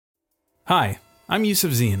Hi, I'm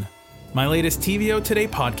Yusuf Zine. My latest TVO Today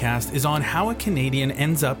podcast is on how a Canadian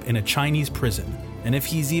ends up in a Chinese prison and if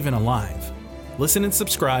he's even alive. Listen and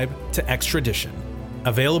subscribe to Extradition.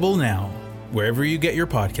 Available now, wherever you get your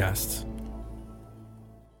podcasts.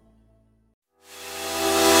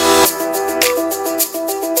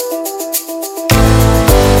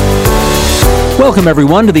 Welcome,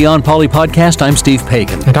 everyone, to the On Poly podcast. I'm Steve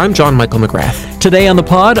Pagan. And I'm John Michael McGrath. Today on the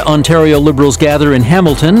pod, Ontario Liberals gather in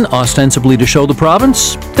Hamilton, ostensibly to show the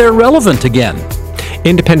province they're relevant again.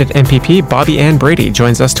 Independent MPP Bobby Ann Brady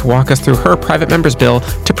joins us to walk us through her private member's bill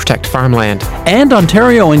to protect farmland. And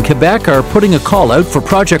Ontario and Quebec are putting a call out for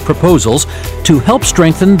project proposals to help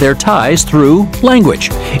strengthen their ties through language.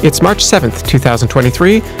 It's March 7th,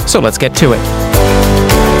 2023, so let's get to it.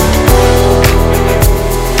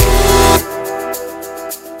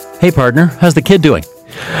 Hey, partner, how's the kid doing?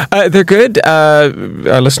 They're good.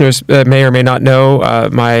 Our listeners may or may not know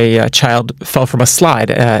my child fell from a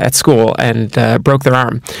slide at school and broke their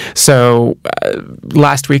arm. So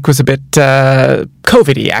last week was a bit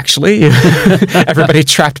COVID-y, actually. Everybody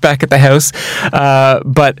trapped back at the house.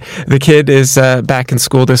 But the kid is back in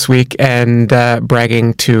school this week and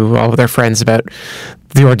bragging to all of their friends about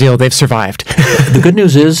the ordeal they've survived. The good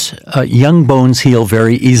news is young bones heal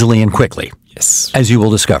very easily and quickly. Yes. As you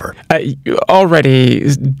will discover. Already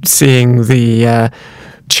seeing the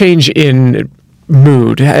change in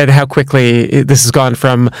mood and how quickly this has gone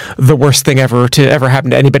from the worst thing ever to ever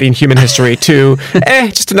happen to anybody in human history to,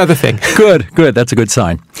 just another thing. Good. That's a good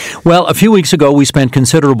sign. Well, a few weeks ago, we spent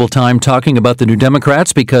considerable time talking about the New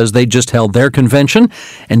Democrats because they just held their convention,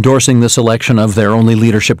 endorsing the selection of their only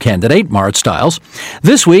leadership candidate, Marit Stiles.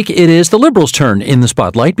 This week, it is the Liberals' turn in the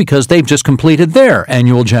spotlight because they've just completed their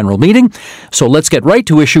annual general meeting. So let's get right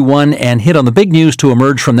to issue one and hit on the big news to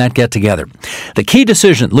emerge from that get-together. The key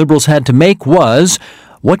decision Liberals had to make was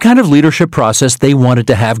what kind of leadership process they wanted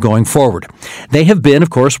to have going forward. They have been, of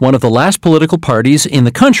course, one of the last political parties in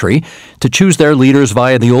the country to choose their leaders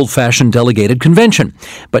via the old-fashioned delegated convention.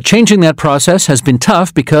 But changing that process has been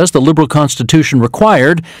tough because the Liberal Constitution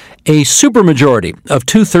required a supermajority of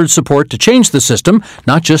two-thirds support to change the system,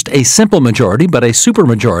 not just a simple majority, but a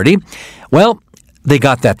supermajority. Well, they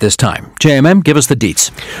got that this time. JMM, give us the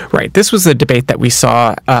deets. Right. This was a debate that we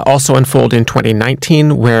saw also unfold in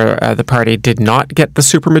 2019 where the party did not get the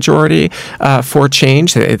supermajority for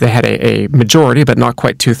change. They had a majority, but not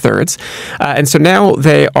quite two-thirds. And so now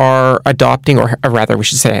they are adopting, or rather we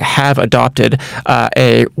should say have adopted,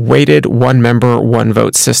 a weighted one-member,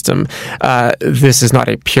 one-vote system. This is not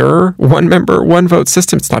a pure one-member, one-vote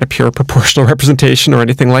system. It's not a pure proportional representation or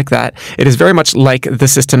anything like that. It is very much like the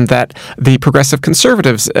system that the Progressive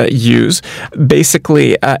Conservatives use.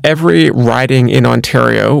 Basically, every riding in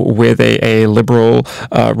Ontario with a Liberal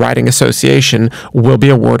riding association will be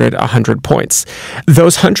awarded 100 points.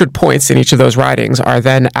 Those 100 points in each of those ridings are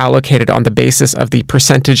then allocated on the basis of the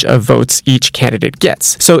percentage of votes each candidate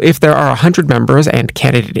gets. So if there are 100 members and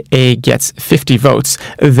candidate A gets 50 votes,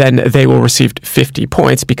 then they will receive 50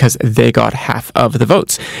 points because they got half of the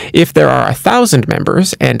votes. If there are 1,000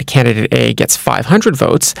 members and candidate A gets 500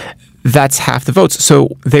 votes, that's half the votes.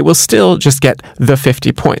 So they will still just get the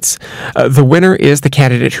 50 points. The winner is the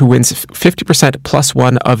candidate who wins 50% plus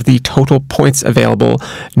one of the total points available,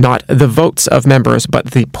 not the votes of members, but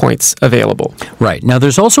the points available. Right. Now,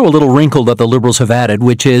 there's also a little wrinkle that the Liberals have added,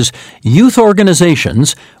 which is youth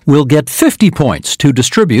organizations will get 50 points to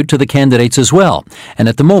distribute to the candidates as well. And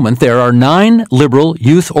at the moment, there are 9 Liberal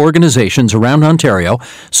youth organizations around Ontario,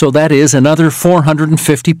 so that is another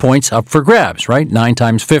 450 points up for grabs, right? 9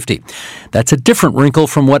 times 50. That's a different wrinkle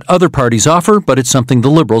from what other parties offer, but it's something the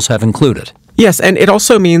Liberals have included. Yes, and it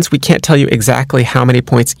also means we can't tell you exactly how many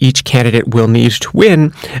points each candidate will need to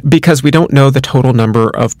win because we don't know the total number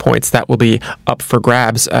of points that will be up for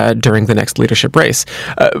grabs during the next leadership race.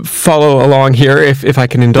 Follow along here if I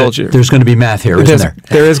can indulge you. There's going to be math here, isn't there?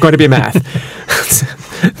 There is going to be math.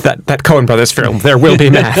 That Coen Brothers film, there will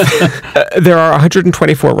be math. There are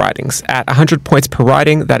 124 ridings. At 100 points per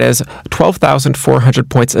riding, that is 12,400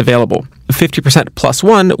 points available. 50% plus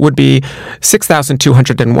one would be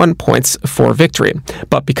 6,201 points for victory.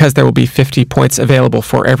 But because there will be 50 points available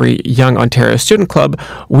for every Young Ontario Student Club,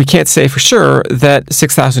 we can't say for sure that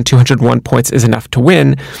 6,201 points is enough to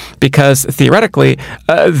win because theoretically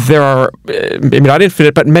there are, maybe not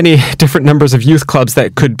infinite, but many different numbers of youth clubs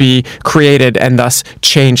that could be created and thus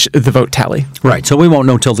change the vote tally. Right. So we won't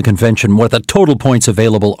know till the convention what the total points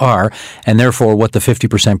available are and therefore what the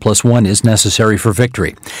 50% plus one is necessary for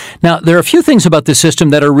victory. Now, there are a few things about this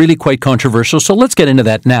system that are really quite controversial, so let's get into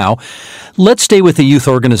that now. Let's stay with the youth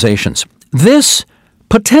organizations. This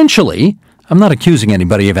potentially I'm not accusing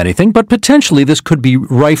anybody of anything, but potentially this could be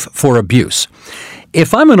rife for abuse.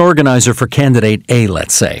 If I'm an organizer for candidate A,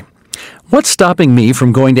 let's say, what's stopping me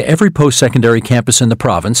from going to every post-secondary campus in the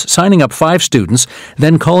province, signing up 5 students,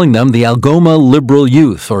 then calling them the Algoma Liberal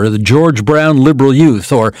Youth or the George Brown Liberal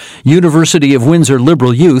Youth or University of Windsor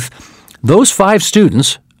Liberal Youth? Those 5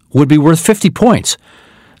 students would be worth 50 points.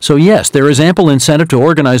 So yes, there is ample incentive to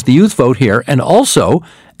organize the youth vote here and also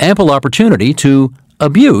ample opportunity to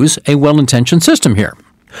abuse a well-intentioned system here.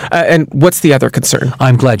 And what's the other concern?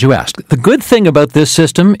 I'm glad you asked. The good thing about this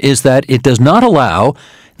system is that it does not allow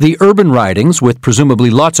the urban ridings, with presumably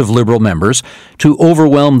lots of Liberal members, to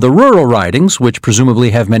overwhelm the rural ridings, which presumably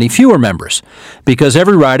have many fewer members. Because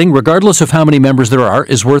every riding, regardless of how many members there are,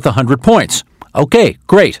 is worth 100 points. Okay,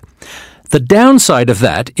 great. The downside of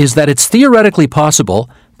that is that it's theoretically possible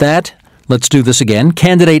that, let's do this again,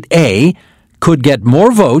 candidate A could get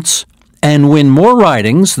more votes and win more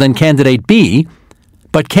ridings than candidate B,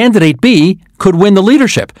 but candidate B could win the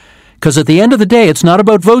leadership. Because at the end of the day, it's not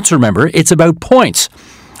about votes, remember, it's about points.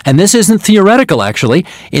 And this isn't theoretical, actually.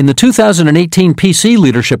 In the 2018 PC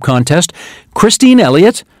leadership contest, Christine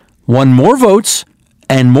Elliott won more votes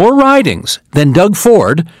and more ridings than Doug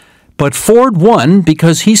Ford, but Ford won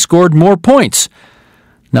because he scored more points.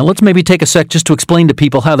 Now, let's maybe take a sec just to explain to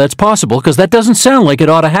people how that's possible, because that doesn't sound like it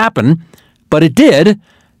ought to happen, but it did.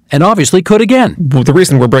 And obviously could again. Well, the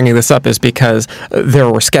reason we're bringing this up is because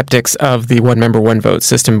there were skeptics of the one-member, one-vote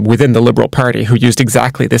system within the Liberal Party who used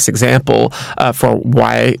exactly this example for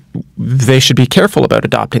why they should be careful about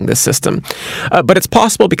adopting this system. But it's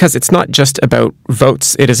possible because it's not just about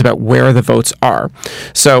votes. It is about where the votes are.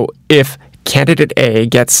 So if candidate A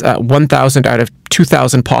gets 1,000 out of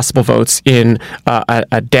 2,000 possible votes in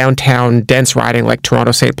a downtown dense riding like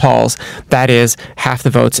Toronto-St. Paul's, that is half the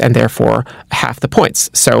votes and therefore half the points.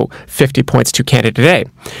 So 50 points to candidate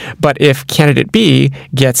A. But if candidate B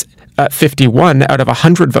gets 51 out of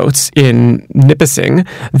 100 votes in Nipissing,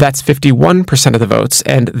 that's 51% of the votes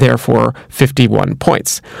and therefore 51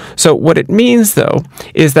 points. So what it means, though,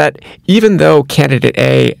 is that even though candidate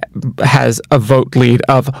A has a vote lead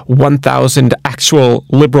of 1,000 actual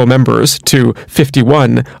Liberal members to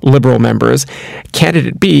 51 Liberal members,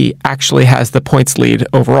 candidate B actually has the points lead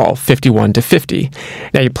overall, 51 to 50.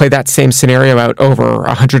 Now you play that same scenario out over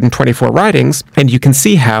 124 ridings, and you can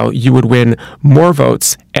see how you would win more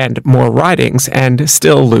votes and more ridings and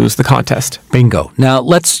still lose the contest. Bingo. Now,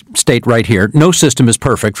 let's state right here, no system is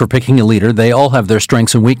perfect for picking a leader. They all have their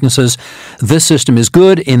strengths and weaknesses. This system is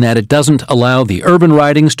good in that it doesn't allow the urban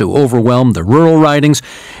ridings to overwhelm the rural ridings,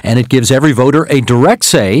 and it gives every voter a direct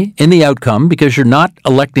say in the outcome because you're not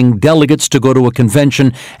electing delegates to go to a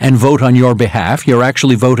convention and vote on your behalf. You're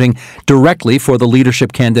actually voting directly for the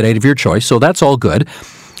leadership candidate of your choice, so that's all good.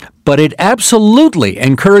 But it absolutely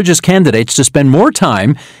encourages candidates to spend more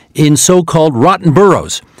time in so-called rotten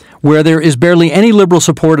boroughs, where there is barely any Liberal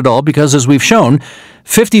support at all because, as we've shown,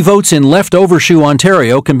 50 votes in left-overshoe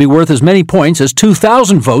Ontario can be worth as many points as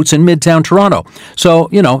 2,000 votes in Midtown Toronto. So,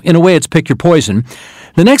 in a way, it's pick your poison.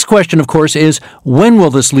 The next question, of course, is when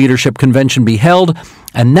will this leadership convention be held?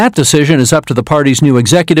 And that decision is up to the party's new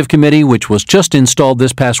executive committee, which was just installed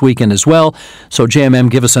this past weekend as well. So,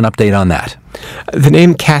 JMM, give us an update on that. The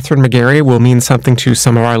name Catherine McGarry will mean something to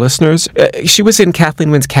some of our listeners. She was in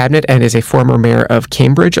Kathleen Wynne's cabinet and is a former mayor of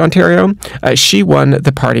Cambridge, Ontario. She won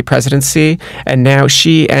the party presidency, and now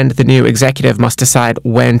she and the new executive must decide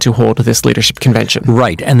when to hold this leadership convention.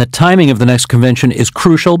 Right, and the timing of the next convention is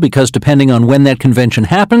crucial because depending on when that convention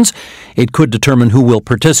happens, it could determine who will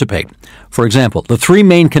participate. For example, the 3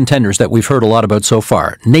 main contenders that we've heard a lot about so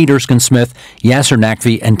far, Nate Erskine-Smith, Yasser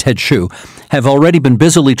Naqvi, and Ted Chu, have already been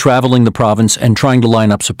busily traveling the province and trying to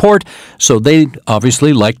line up support, so they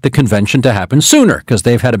obviously like the convention to happen sooner because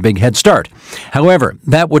they've had a big head start. However,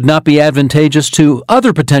 that would not be advantageous to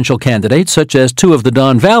other potential candidates, such as 2 of the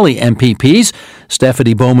Don Valley MPPs,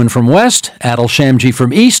 Stephanie Bowman from West, Adil Shamji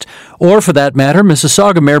from East, or for that matter,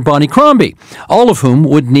 Mississauga Mayor Bonnie Crombie, all of whom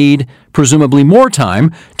would need presumably more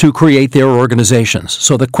time to create their organizations.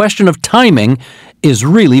 So the question of timing is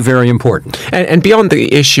really very important. And beyond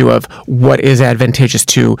the issue of what is advantageous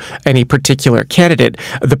to any particular candidate,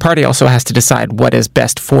 the party also has to decide what is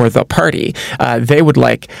best for the party. They would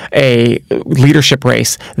like a leadership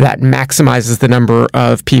race that maximizes the number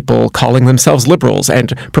of people calling themselves Liberals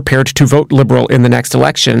and prepared to vote Liberal in the next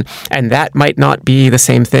election. And that might not be the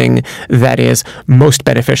same thing that is most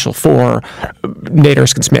beneficial for Nate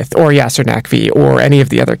Erskine-Smith or Yasser Naqvi or any of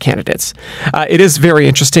the other candidates. It is very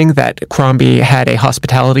interesting that Crombie had a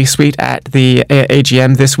hospitality suite at the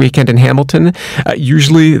AGM this weekend in Hamilton.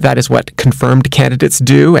 Usually that is what confirmed candidates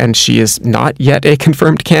do, and she is not yet a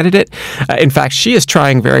confirmed candidate. In fact, she is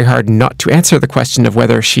trying very hard not to answer the question of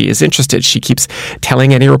whether she is interested. She keeps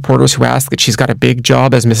telling any reporters who ask that she's got a big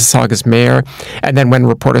job as Mississauga's mayor, and then when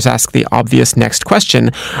reporters ask the obvious next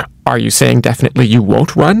question, are you saying definitely you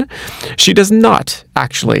won't run? She does not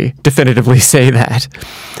actually definitively say that.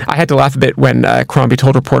 I had to laugh a bit when Crombie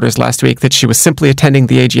told reporters last week that she was simply attending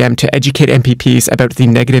the AGM to educate MPPs about the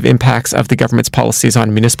negative impacts of the government's policies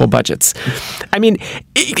on municipal budgets. I mean,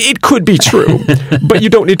 it could be true, but you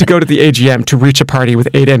don't need to go to the AGM to reach a party with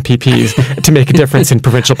 8 MPPs to make a difference in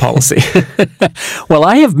provincial policy. Well,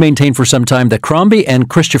 I have maintained for some time that Crombie and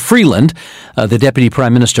Chrystia Freeland, the Deputy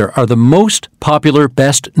Prime Minister, are the most popular,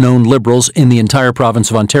 best-known Liberals in the entire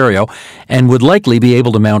province of Ontario and would likely be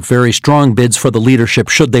able to mount very strong bids for the leadership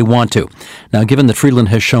should they want to. Now, given that Freeland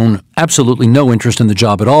has shown absolutely no interest in the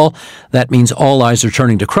job at all, that means all eyes are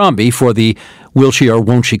turning to Crombie for the will she or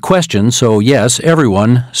won't she question. So yes,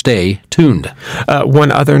 everyone stay tuned.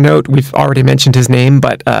 One other note, we've already mentioned his name,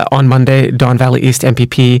 but on Monday, Don Valley East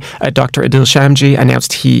MPP Dr. Adil Shamji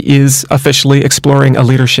announced he is officially exploring a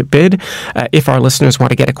leadership bid. If our listeners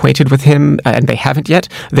want to get acquainted with him, and they haven't yet,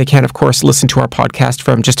 they can, of course, listen to our podcast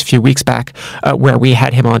from just a few weeks back where we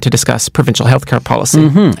had him on to discuss provincial healthcare policy.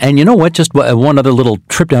 Mm-hmm. And you know what? Just one other little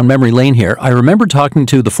trip down memory lane here. I remember talking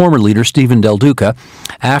to the former leader, Stephen Del Duca,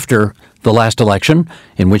 after the last election,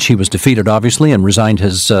 in which he was defeated, obviously, and resigned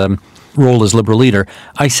his role as Liberal leader.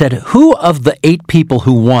 I said, who of the 8 people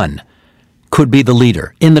who won could be the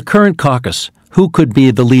leader? In the current caucus, who could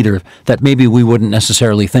be the leader that maybe we wouldn't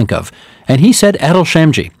necessarily think of? And he said Adil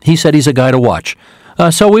Shamji. He said he's a guy to watch.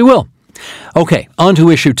 So we will. Okay, on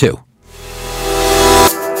to issue 2.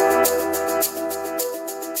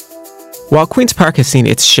 While Queen's Park has seen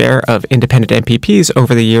its share of independent MPPs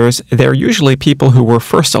over the years, they're usually people who were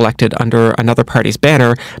first elected under another party's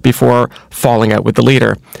banner before falling out with the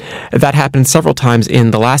leader. That happened several times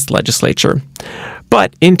in the last legislature.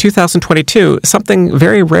 But in 2022, something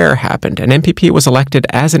very rare happened. An MPP was elected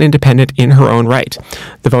as an independent in her own right.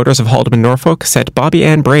 The voters of Haldimand-Norfolk sent Bobby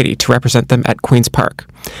Ann Brady to represent them at Queen's Park,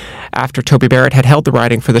 after Toby Barrett had held the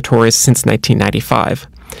riding for the Tories since 1995.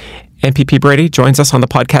 MPP Brady joins us on the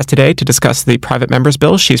podcast today to discuss the private members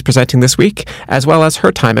bill she's presenting this week, as well as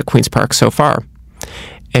her time at Queen's Park so far.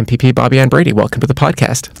 MPP Bobby Ann Brady, welcome to the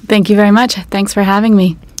podcast. Thank you very much. Thanks for having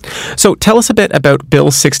me. So tell us a bit about Bill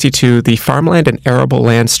 62, the Farmland and Arable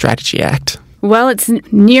Land Strategy Act. Well, it's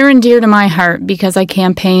near and dear to my heart because I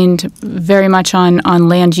campaigned very much on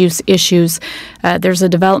land use issues. There's a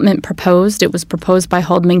development proposed. It was proposed by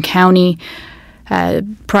Haldimand County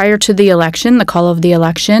prior to the election, the call of the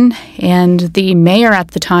election, and the mayor at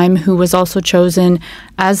the time, who was also chosen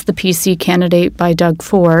as the PC candidate by Doug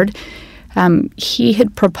Ford, he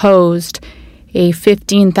had proposed a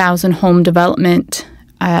 15,000 home development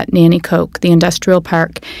at Nanticoke, the industrial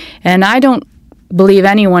park. And I don't believe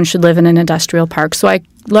anyone should live in an industrial park, so I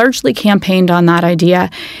largely campaigned on that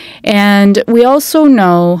idea. And we also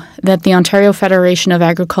know that the Ontario Federation of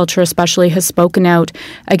Agriculture especially has spoken out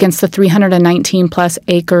against the 319 plus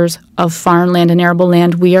acres of farmland and arable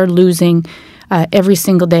land we are losing every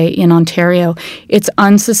single day in Ontario. It's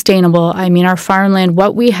unsustainable. I mean, our farmland,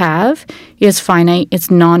 what we have is finite,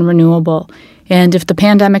 it's non-renewable. And if the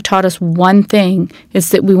pandemic taught us one thing,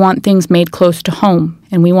 it's that we want things made close to home,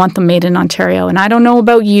 and we want them made in Ontario. And I don't know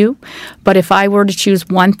about you, but if I were to choose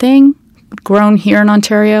one thing grown here in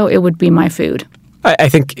Ontario, it would be my food. I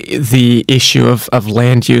think the issue of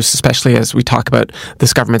land use, especially as we talk about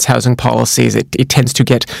this government's housing policies, it tends to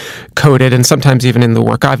get coded, and sometimes even in the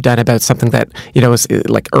work I've done about something that, is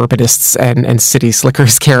like urbanists and city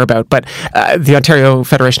slickers care about. But the Ontario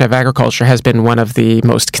Federation of Agriculture has been one of the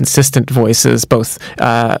most consistent voices, both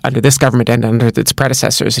under this government and under its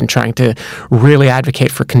predecessors, in trying to really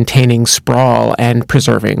advocate for containing sprawl and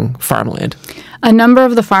preserving farmland. A number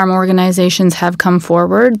of the farm organizations have come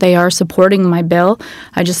forward. They are supporting my bill.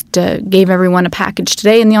 I just gave everyone a package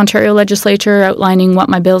today in the Ontario Legislature outlining what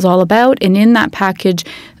my bill is all about. And in that package,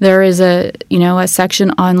 there is a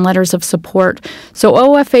section on letters of support. So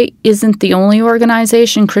OFA isn't the only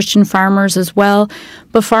organization, Christian farmers as well.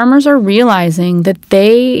 But farmers are realizing that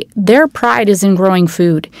their pride is in growing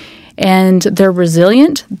food. And they're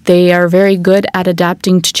resilient. They are very good at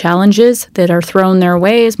adapting to challenges that are thrown their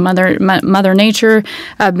ways, Mother Nature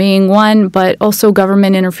being one, but also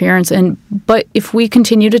government interference. But if we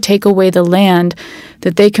continue to take away the land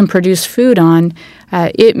that they can produce food on,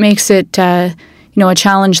 it makes it a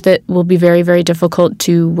challenge that will be very, very difficult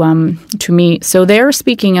to meet. So they're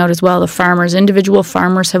speaking out as well. The farmers, individual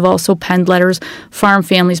farmers have also penned letters, farm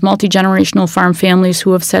families, multi-generational farm families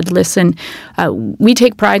who have said, listen, we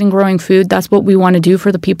take pride in growing food. That's what we want to do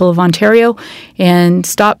for the people of Ontario, and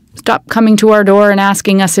stop coming to our door and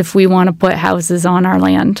asking us if we want to put houses on our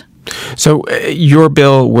land. So your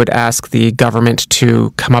bill would ask the government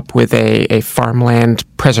to come up with a farmland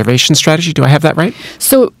preservation strategy. Do I have that right?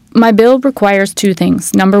 So my bill requires two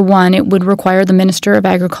things. Number one, it would require the Minister of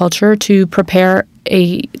Agriculture to prepare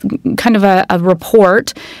a kind of a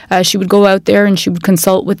report. She would go out there and she would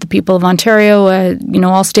consult with the people of Ontario,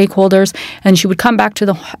 all stakeholders, and she would come back to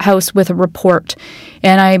the House with a report.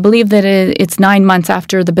 And I believe that it's 9 months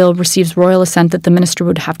after the bill receives royal assent that the minister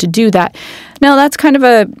would have to do that. Now, that's kind of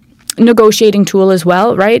a negotiating tool as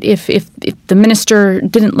well, right? If the minister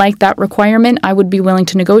didn't like that requirement, I would be willing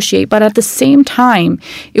to negotiate. But at the same time,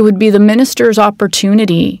 it would be the minister's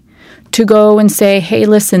opportunity to go and say, hey,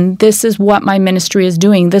 listen, this is what my ministry is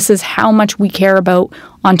doing. This is how much we care about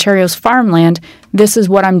Ontario's farmland. This is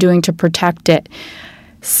what I'm doing to protect it.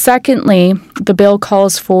 Secondly, the bill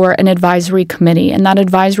calls for an advisory committee. And that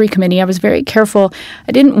advisory committee, I was very careful.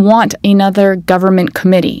 I didn't want another government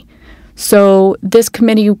committee. So this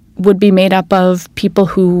committee would be made up of people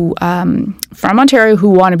who, from Ontario, who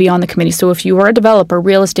want to be on the committee. So if you are a developer,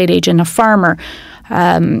 real estate agent, a farmer,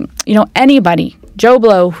 anybody, Joe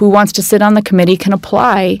Blow, who wants to sit on the committee can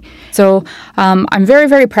apply. So I'm very,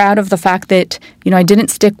 very proud of the fact that, I didn't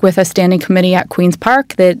stick with a standing committee at Queen's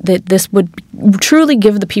Park, that this would truly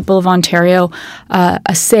give the people of Ontario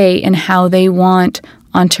a say in how they want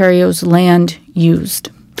Ontario's land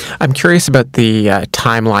used. I'm curious about the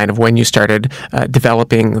timeline of when you started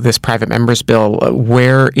developing this private members bill.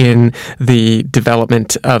 Where in the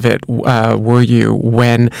development of it were you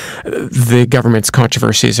when the government's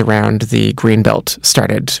controversies around the Greenbelt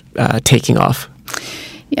started taking off?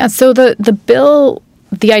 Yeah, so the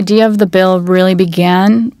idea of the bill really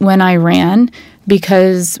began when I ran,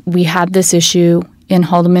 because we had this issue in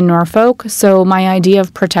Haldimand, Norfolk. So my idea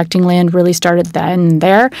of protecting land really started then and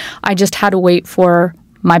there. I just had to wait for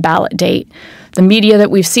my ballot date. The media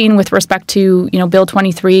that we've seen with respect to, Bill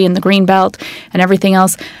 23 and the Greenbelt and everything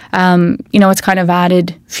else, it's kind of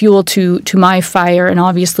added fuel to my fire, and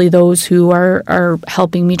obviously those who are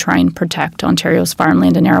helping me try and protect Ontario's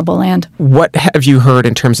farmland and arable land. What have you heard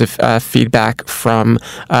in terms of feedback from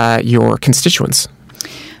your constituents?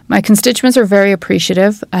 My constituents are very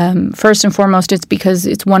appreciative. First and foremost, it's because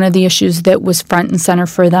it's one of the issues that was front and center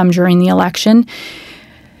for them during the election.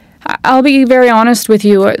 I'll be very honest with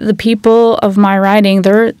you. The people of my riding,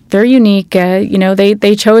 they're unique.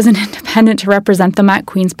 They chose an independent to represent them at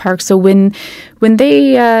Queen's Park. So when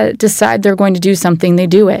they decide they're going to do something, they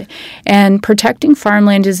do it. And protecting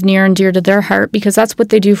farmland is near and dear to their heart, because that's what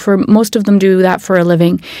they do. Most of them do that for a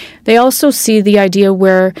living. They also see the idea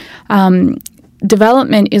where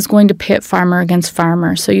development is going to pit farmer against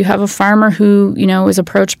farmer. So you have a farmer who, is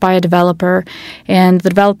approached by a developer, and the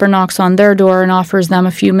developer knocks on their door and offers them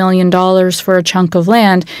a few $1 million for a chunk of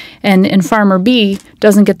land, and farmer B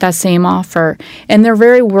doesn't get that same offer. And they're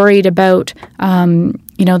very worried about,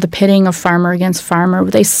 the pitting of farmer against farmer.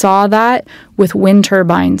 They saw that with wind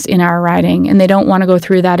turbines in our riding, and they don't want to go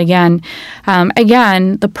through that again.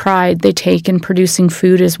 Again, the pride they take in producing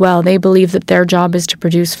food as well. They believe that their job is to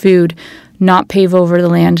produce food, not pave over the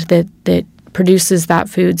land that produces that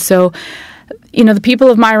food. So, the people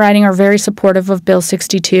of my riding are very supportive of Bill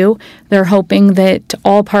 62. They're hoping that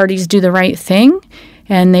all parties do the right thing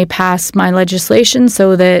and they pass my legislation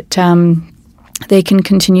so that they can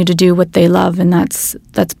continue to do what they love, and that's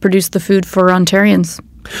produce the food for Ontarians.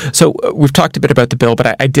 So we've talked a bit about the bill,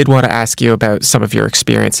 but I did want to ask you about some of your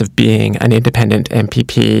experience of being an independent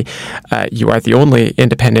MPP. You are the only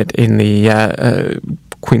independent in the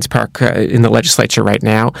Queen's Park in the legislature right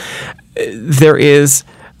now. There is,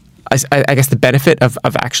 I guess, the benefit of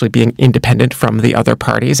actually being independent from the other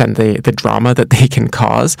parties and the drama that they can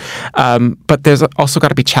cause. But there's also got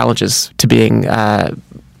to be challenges to being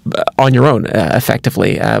on your own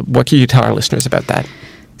effectively. What can you tell our listeners about that?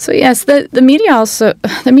 So yes, the media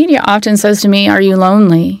often says to me, "Are you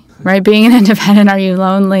lonely?" Right? Being an independent, are you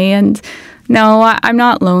lonely? And no, I'm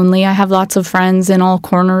not lonely. I have lots of friends in all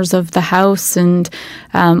corners of the House and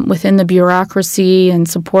within the bureaucracy and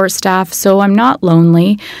support staff, so I'm not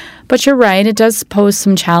lonely. But you're right, it does pose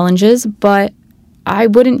some challenges, but I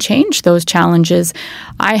wouldn't change those challenges.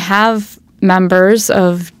 I have members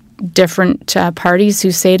of different parties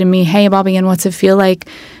who say to me, "Hey, Bobby, and what's it feel like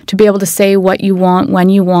to be able to say what you want, when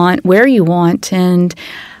you want, where you want?" And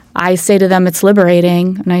I say to them it's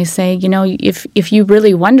liberating, and I say, if you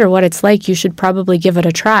really wonder what it's like, you should probably give it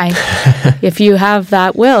a try. If you have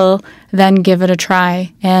that will, then give it a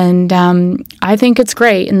try. And I think it's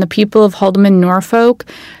great. And the people of Haldimand, Norfolk,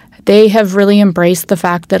 they have really embraced the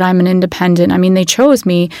fact that I'm an independent. I mean, they chose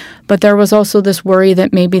me, but there was also this worry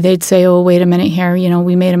that maybe they'd say, oh, wait a minute here,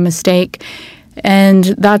 we made a mistake. And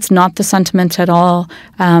that's not the sentiment at all.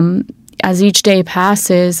 As each day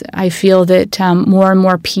passes, I feel that more and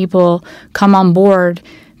more people come on board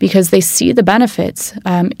because they see the benefits.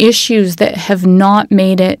 Issues that have not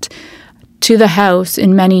made it to the House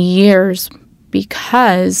in many years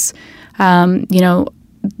because,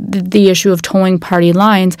 the issue of towing party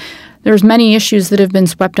lines, there's many issues that have been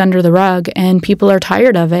swept under the rug, and people are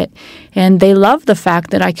tired of it. And they love the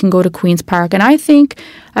fact that I can go to Queen's Park. And I think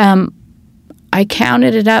I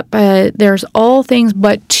counted it up. There's all things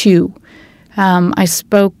but two. I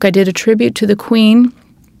did a tribute to the Queen,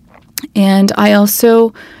 and I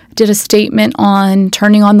also did a statement on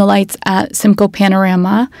turning on the lights at Simcoe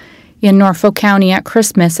Panorama in Norfolk County at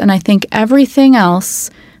Christmas. And I think everything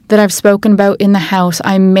else that I've spoken about in the House,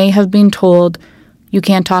 I may have been told you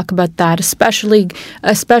can't talk about that, especially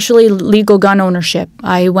legal gun ownership.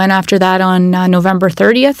 I went after that on November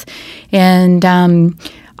 30th, and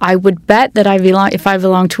I would bet that if I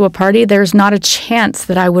belong to a party, there's not a chance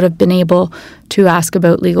that I would have been able to ask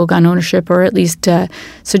about legal gun ownership, or at least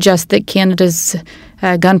suggest that Canada's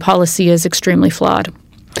gun policy is extremely flawed.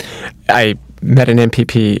 I met an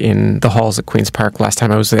MPP in the halls at Queen's Park last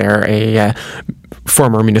time I was there, a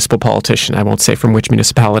former municipal politician. I won't say from which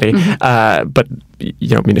municipality, but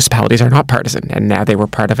municipalities are not partisan, and now they were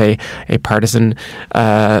part of a partisan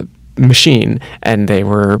machine, and they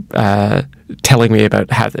were telling me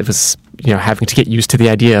about how it was, having to get used to the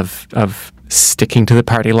idea of sticking to the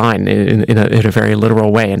party line in a very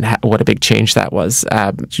literal way, and what a big change that was.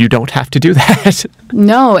 You don't have to do that.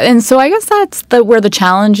 No, and so I guess that's where the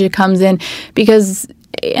challenge comes in, because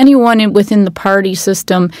anyone within the party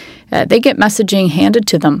system, they get messaging handed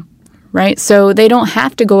to them, right? So they don't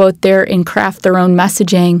have to go out there and craft their own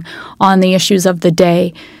messaging on the issues of the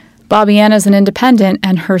day. Bobby-Ann, as an independent,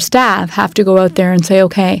 and her staff have to go out there and say,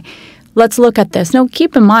 okay, let's look at this. Now,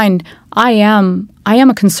 keep in mind, I am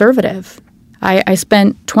a conservative. I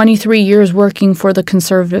spent 23 years working for the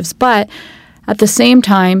Conservatives, but at the same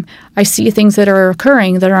time, I see things that are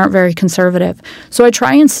occurring that aren't very conservative. So I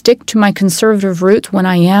try and stick to my conservative roots when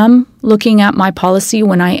I am looking at my policy,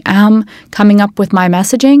 when I am coming up with my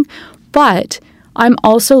messaging, but I'm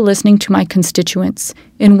also listening to my constituents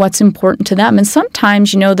in what's important to them. And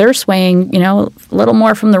sometimes, they're swaying, a little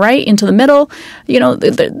more from the right into the middle.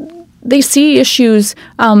 They see issues.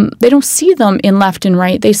 They don't see them in left and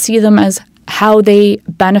right. They see them as how they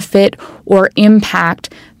benefit or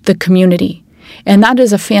impact the community. And that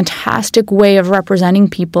is a fantastic way of representing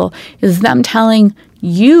people, is them telling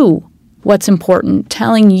you what's important,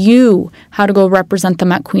 telling you how to go represent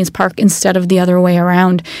them at Queen's Park instead of the other way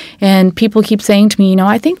around. And people keep saying to me,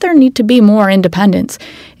 I think there need to be more independence.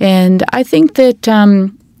 And I think that,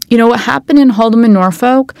 what happened in Haldimand,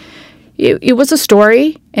 Norfolk, it was a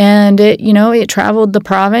story, and it traveled the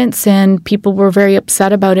province, and people were very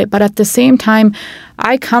upset about it. But at the same time,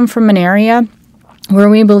 I come from an area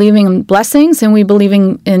where we believe in blessings, and we believe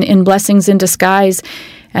in blessings in disguise.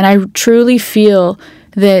 And I truly feel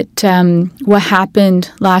that what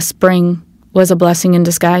happened last spring was a blessing in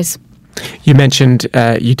disguise. You mentioned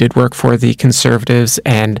you did work for the Conservatives,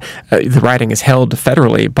 and the riding is held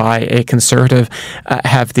federally by a Conservative.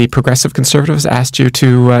 Have the Progressive Conservatives asked you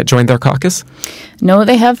to join their caucus? No,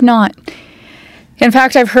 they have not. In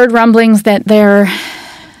fact, I've heard rumblings that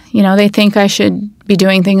they think I should be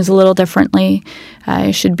doing things a little differently.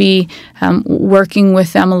 I should be working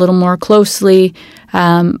with them a little more closely.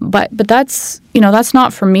 But that's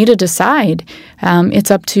not for me to decide.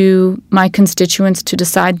 It's up to my constituents to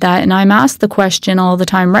decide that. And I'm asked the question all the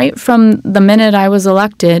time, right from the minute I was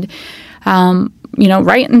elected,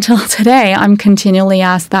 right until today, I'm continually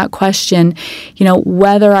asked that question,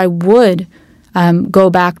 whether I would go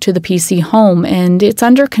back to the PC home. And it's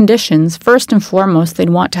under conditions. First and foremost, they'd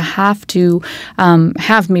want to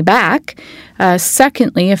have me back.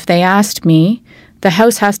 Secondly, if they asked me, the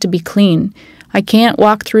house has to be clean. I can't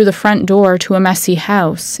walk through the front door to a messy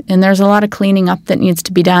house, and there's a lot of cleaning up that needs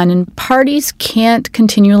to be done. And parties can't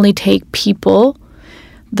continually take people,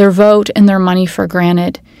 their vote, and their money for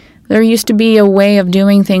granted. There used to be a way of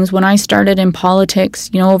doing things. When I started in politics,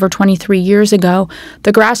 over 23 years ago,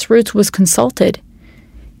 the grassroots was consulted.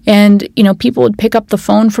 And, people would pick up the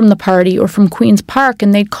phone from the party or from Queen's Park,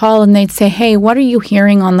 and they'd call and they'd say, hey, what are you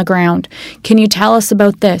hearing on the ground? Can you tell us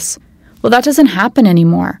about this? Well, that doesn't happen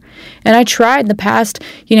anymore. And I tried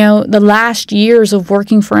the last years of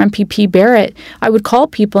working for MPP Barrett, I would call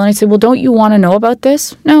people and I said, well, don't you want to know about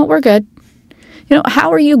this? No, we're good.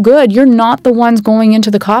 How are you good? You're not the ones going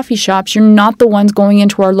into the coffee shops. You're not the ones going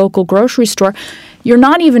into our local grocery store. You're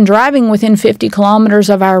not even driving within 50 kilometers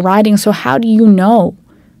of our riding. So how do you know?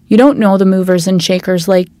 You don't know the movers and shakers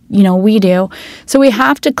like, we do. So we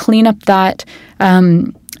have to clean up that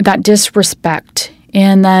disrespect.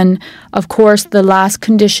 And then, of course, the last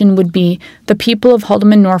condition would be the people of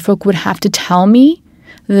Haldimand, Norfolk would have to tell me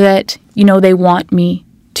that, they want me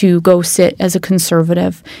to go sit as a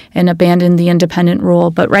conservative and abandon the independent role.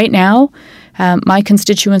 But right now, my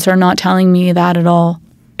constituents are not telling me that at all.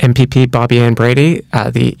 MPP Bobby Ann Brady,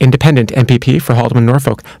 the independent MPP for Haldimand,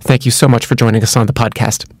 Norfolk. Thank you so much for joining us on the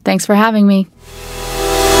podcast. Thanks for having me.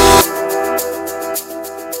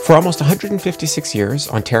 For almost 156 years,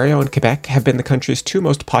 Ontario and Quebec have been the country's two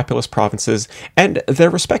most populous provinces, and their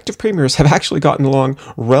respective premiers have actually gotten along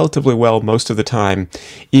relatively well most of the time,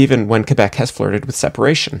 even when Quebec has flirted with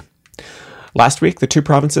separation. Last week, the two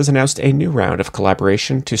provinces announced a new round of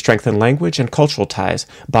collaboration to strengthen language and cultural ties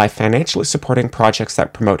by financially supporting projects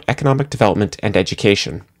that promote economic development and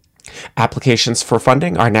education. Applications for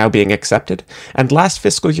funding are now being accepted, and last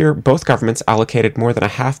fiscal year, both governments allocated more than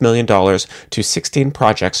 $500,000 to 16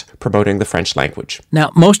 projects promoting the French language.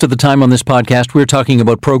 Now, most of the time on this podcast, we're talking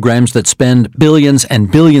about programs that spend billions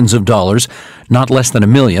and billions of dollars, not less than $1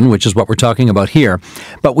 million, which is what we're talking about here.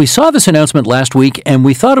 But we saw this announcement last week, and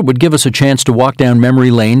we thought it would give us a chance to walk down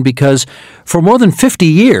memory lane because for more than 50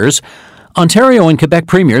 years, Ontario and Quebec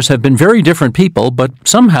premiers have been very different people, but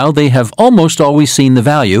somehow they have almost always seen the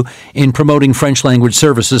value in promoting French language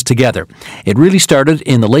services together. It really started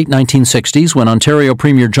in the late 1960s when Ontario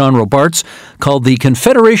Premier John Robarts called the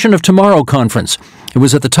Confederation of Tomorrow Conference. It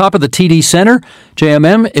was at the top of the TD Centre,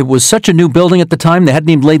 JMM. It was such a new building at the time, they hadn't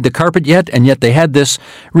even laid the carpet yet, and yet they had this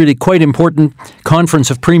really quite important conference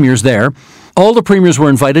of premiers there. All the premiers were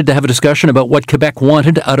invited to have a discussion about what Quebec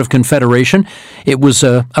wanted out of Confederation. It was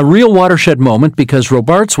a real watershed moment because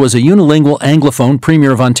Robarts was a unilingual Anglophone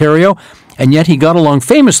premier of Ontario, and yet he got along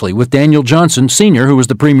famously with Daniel Johnson, Sr., who was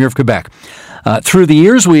the premier of Quebec. Through the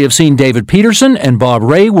years, we have seen David Peterson and Bob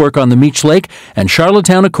Rae work on the Meech Lake and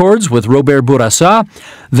Charlottetown Accords with Robert Bourassa.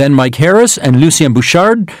 Then Mike Harris and Lucien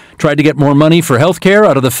Bouchard tried to get more money for health care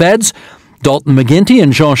out of the feds. Dalton McGuinty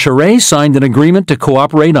and Jean Charest signed an agreement to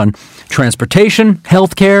cooperate on transportation,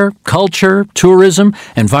 healthcare, culture, tourism,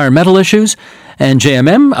 environmental issues. And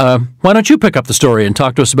JMM, why don't you pick up the story and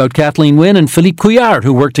talk to us about Kathleen Wynne and Philippe Couillard,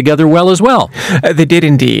 who worked together well as well? They did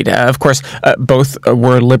indeed. Of course, both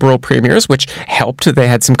were Liberal premiers, which helped. They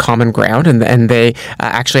had some common ground, and they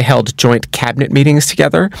actually held joint cabinet meetings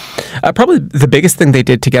together. Probably the biggest thing they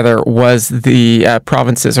did together was the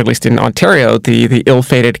provinces, or at least in Ontario, the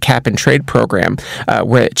ill-fated cap-and-trade program,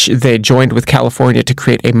 which they joined with California to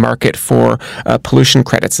create a market for pollution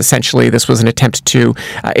credits. Essentially, this was an attempt to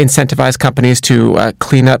incentivize companies to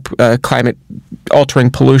clean up climate-altering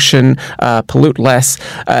pollution, pollute less,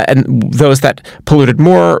 and those that polluted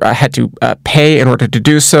more had to pay in order to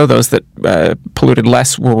do so. Those that polluted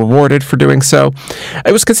less were rewarded for doing so.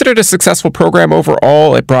 It was considered a successful program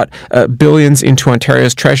overall. It brought billions into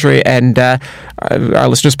Ontario's treasury, and our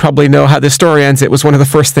listeners probably know how this story ends. It was one of the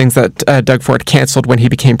first things that Doug Ford canceled when he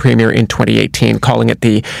became premier in 2018, calling it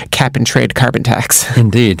the cap-and-trade carbon tax.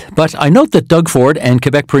 Indeed. But I note that Doug Ford and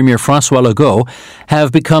Quebec Premier François Legault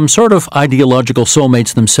have become sort of ideological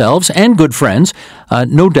soulmates themselves and good friends,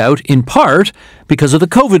 no doubt in part because of the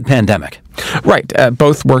COVID pandemic. Right.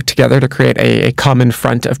 Both worked together to create a common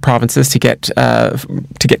front of provinces to get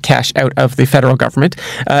cash out of the federal government.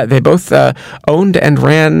 They both owned and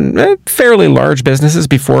ran fairly large businesses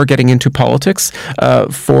before getting into politics.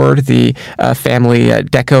 Ford, the family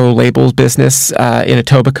Deco labels business in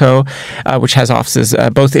Etobicoke, which has offices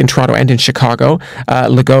both in Toronto and in Chicago.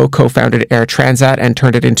 Legault co-founded Air Transat and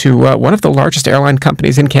turned it into one of the largest airline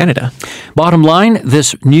companies in Canada. Bottom line,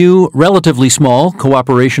 this new, relatively small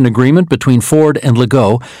cooperation agreement between Ford and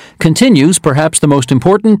Legault continues perhaps the most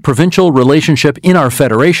important provincial relationship in our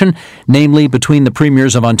federation, namely between the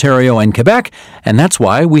premiers of Ontario and Quebec, and that's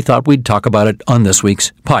why we thought we'd talk about it on this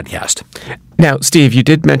week's podcast. Now, Steve, you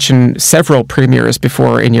did mention several premiers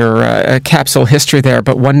before in your capsule history there,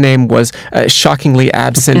 but one name was shockingly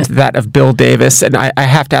absent, that of Bill Davis. And I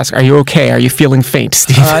have to ask, are you okay? Are you feeling faint,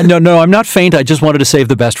 Steve? No, I'm not faint. I just wanted to save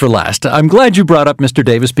the best for last. I'm glad you brought up Mr.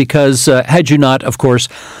 Davis because had you not, of course,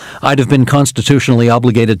 I'd have been constitutionally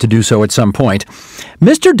obligated to do so at some point.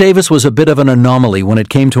 Mr. Davis was a bit of an anomaly when it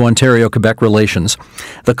came to Ontario-Quebec relations.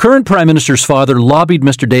 The current Prime Minister's father lobbied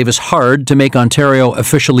Mr. Davis hard to make Ontario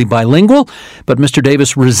officially bilingual, but Mr.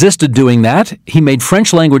 Davis resisted doing that. He made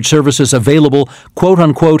French language services available,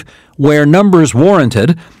 quote-unquote, where numbers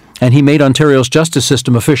warranted, and he made Ontario's justice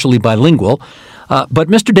system officially bilingual. But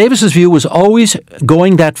Mr. Davis's view was always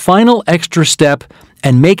going that final extra step,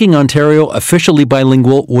 and making Ontario officially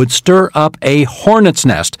bilingual would stir up a hornet's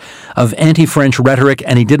nest of anti-French rhetoric,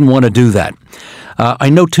 and he didn't want to do that. I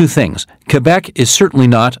know two things. Quebec is certainly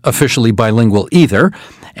not officially bilingual either,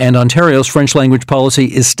 and Ontario's French language policy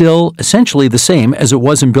is still essentially the same as it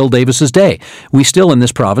was in Bill Davis's day. We still in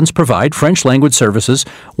this province provide French language services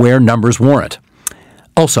where numbers warrant.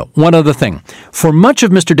 Also, one other thing. For much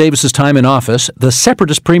of Mr. Davis's time in office, the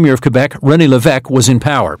separatist premier of Quebec, René Lévesque, was in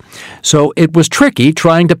power. So it was tricky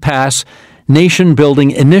trying to pass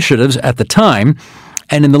nation-building initiatives at the time.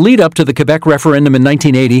 And in the lead-up to the Quebec referendum in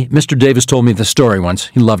 1980, Mr. Davis told me this story once.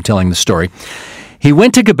 He loved telling the story. He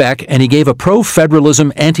went to Quebec and he gave a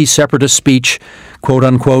pro-federalism, anti-separatist speech,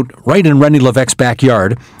 quote-unquote, right in René Lévesque's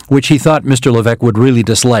backyard, which he thought Mr. Lévesque would really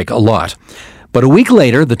dislike a lot. But a week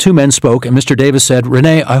later, the two men spoke, and Mr. Davis said,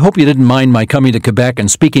 "René, I hope you didn't mind my coming to Quebec and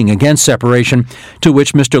speaking against separation," to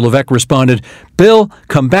which Mr. Lévesque responded, "Bill,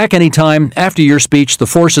 come back anytime. After your speech, the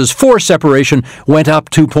forces for separation went up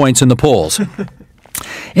 2 points in the polls."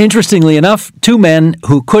 Interestingly enough, two men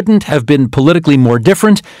who couldn't have been politically more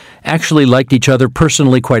different actually liked each other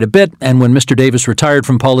personally quite a bit, and when Mr. Davis retired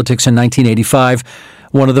from politics in 1985,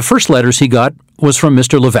 one of the first letters he got was from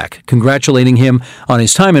Mr. Lévesque, congratulating him on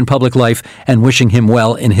his time in public life and wishing him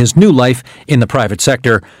well in his new life in the private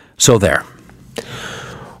sector. So there.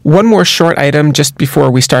 One more short item. Just before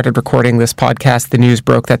we started recording this podcast, the news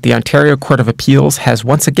broke that the Ontario Court of Appeals has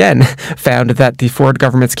once again found that the Ford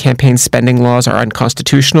government's campaign spending laws are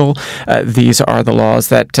unconstitutional. These are the laws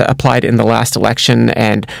that applied in the last election,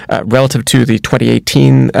 and relative to the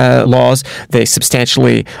 2018 laws, they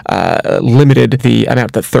substantially limited the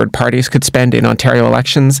amount that third parties could spend in Ontario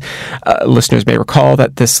elections. Listeners may recall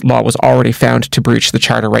that this law was already found to breach the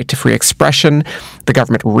Charter right to free expression. The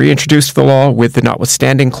government reintroduced the law with the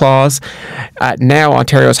notwithstanding clause. Now,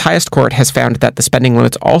 Ontario's highest court has found that the spending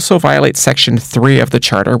limits also violate Section 3 of the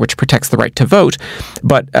Charter, which protects the right to vote,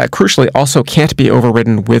 but crucially also can't be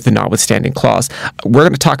overridden with the notwithstanding clause. We're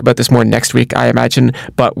going to talk about this more next week, I imagine,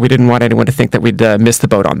 but we didn't want anyone to think that we'd miss the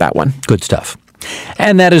boat on that one. Good stuff.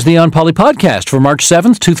 And that is the On Poly podcast for March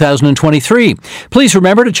 7th, 2023. Please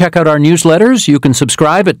remember to check out our newsletters. You can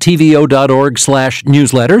subscribe at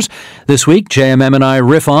tvo.org/newsletters. This week, JMM and I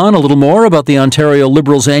riff on a little more about the Ontario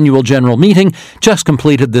Liberals annual general meeting just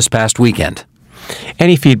completed this past weekend.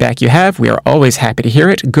 Any feedback you have, we are always happy to hear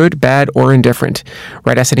it, good, bad, or indifferent.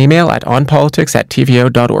 Write us an email at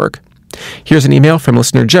onpolitics@tvo.org. Here's an email from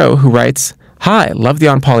listener Joe who writes, "Hi, love the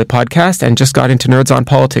On Poly podcast and just got into Nerds on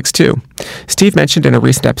Politics too. Steve mentioned in a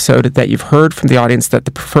recent episode that you've heard from the audience that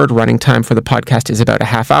the preferred running time for the podcast is about a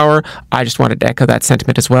half hour. I just wanted to echo that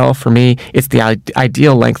sentiment as well. For me, it's the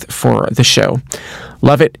ideal length for the show.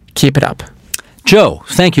 Love it. Keep it up." Joe,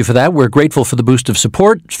 thank you for that. We're grateful for the boost of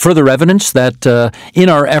support. Further evidence that in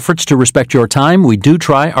our efforts to respect your time, we do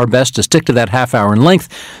try our best to stick to that half hour in length.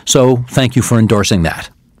 So thank you for endorsing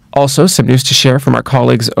that. Also, some news to share from our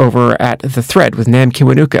colleagues over at The Thread with Nam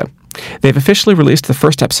Kiwanuka. They've officially released the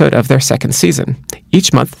first episode of their second season.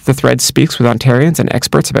 Each month, The Thread speaks with Ontarians and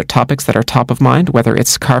experts about topics that are top of mind, whether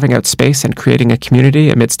it's carving out space and creating a community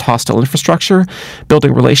amidst hostile infrastructure,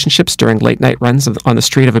 building relationships during late-night runs on the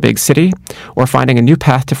street of a big city, or finding a new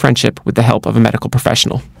path to friendship with the help of a medical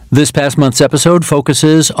professional. This past month's episode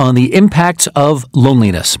focuses on the impacts of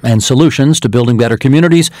loneliness and solutions to building better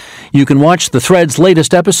communities. You can watch The Thread's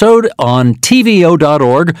latest episode on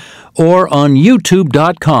tvo.org or on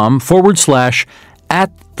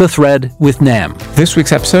youtube.com/@thethreadwithnam. This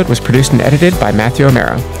week's episode was produced and edited by Matthew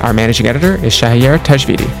O'Mara. Our managing editor is Shahiyar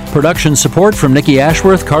Tajvidi. Production support from Nikki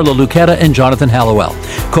Ashworth, Carla Lucetta, and Jonathan Hallowell.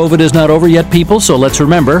 COVID is not over yet, people, so let's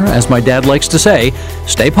remember, as my dad likes to say,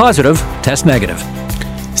 stay positive, test negative.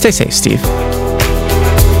 Stay safe, Steve.